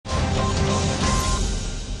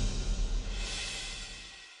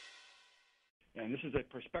And this is a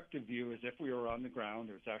perspective view as if we were on the ground.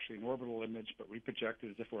 It's actually an orbital image, but we project it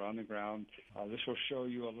as if we're on the ground. This will show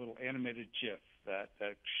you a little animated GIF that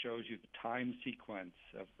shows you the time sequence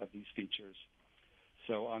of these features.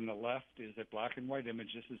 So on the left is a black and white image.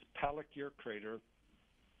 This is Pallikier crater,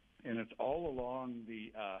 and it's all along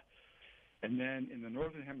the and then in the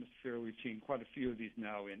northern hemisphere, we've seen quite a few of these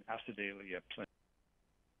now in Acidalia Planitia.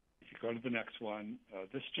 If you go to the next one,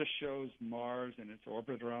 this just shows Mars and its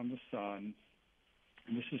orbit around the sun.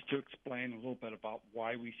 And this is to explain a little bit about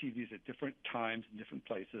why we see these at different times in different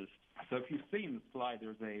places. So if you see in the slide,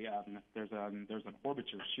 there's an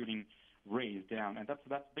orbiter shooting rays down, and that's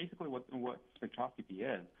basically what spectroscopy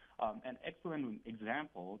is. An excellent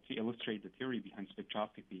example to illustrate the theory behind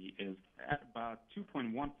spectroscopy is at about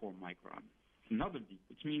 2.14 micron, another deep,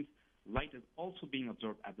 which means light is also being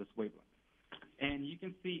absorbed at this wavelength. And you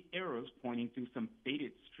can see arrows pointing to some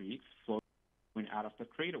faded streaks flowing out of the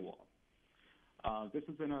crater wall. This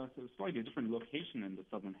is in a slightly different location in the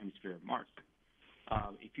southern hemisphere of Mars.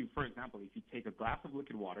 For example, if you take a glass of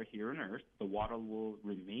liquid water here on Earth, the water will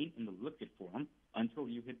remain in the liquid form until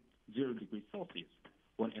you hit 0 degrees Celsius,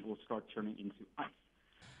 when it will start turning into ice.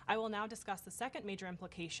 I will now discuss the second major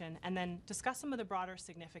implication and then discuss some of the broader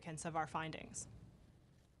significance of our findings.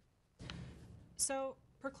 So,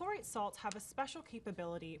 perchlorate salts have a special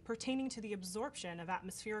capability pertaining to the absorption of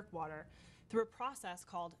atmospheric water through a process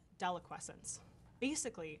called deliquescence.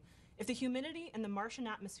 Basically, if the humidity in the Martian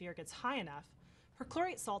atmosphere gets high enough,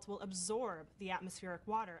 perchlorate salts will absorb the atmospheric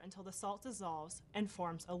water until the salt dissolves and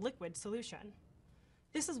forms a liquid solution.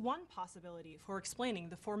 This is one possibility for explaining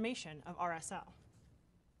the formation of RSL.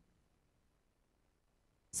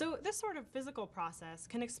 So this sort of physical process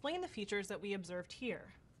can explain the features that we observed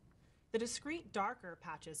here. The discrete darker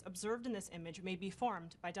patches observed in this image may be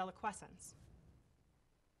formed by deliquescence.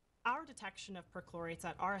 Our detection of perchlorates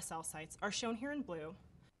at RSL sites are shown here in blue.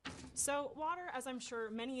 So water, as I'm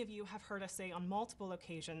sure many of you have heard us say on multiple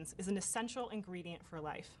occasions, is an essential ingredient for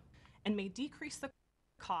life and may decrease the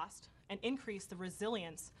cost and increase the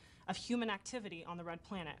resilience of human activity on the red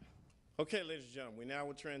planet. Okay, ladies and gentlemen, we now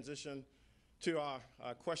will transition to our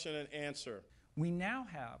question and answer. We now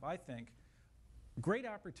have, I think, great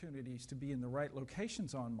opportunities to be in the right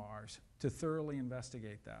locations on Mars to thoroughly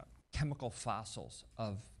investigate that. Chemical fossils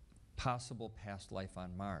of possible past life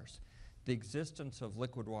on Mars. The existence of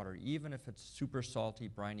liquid water, even if it's super salty,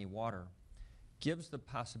 briny water, gives the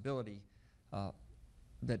possibility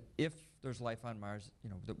that if there's life on Mars,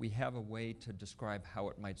 that we have a way to describe how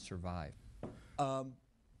it might survive.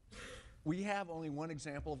 We have only one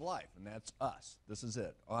example of life, and that's us. This is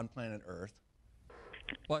it, on planet Earth.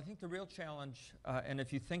 Well, I think the real challenge, and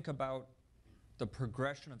if you think about the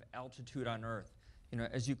progression of altitude on Earth,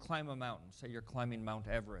 as you climb a mountain, say you're climbing Mount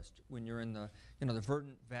Everest, when you're in the, the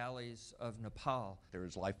verdant valleys of Nepal. There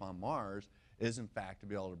is life on Mars is, in fact, to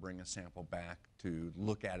be able to bring a sample back to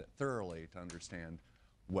look at it thoroughly to understand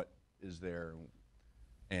what is there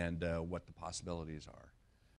and what the possibilities are.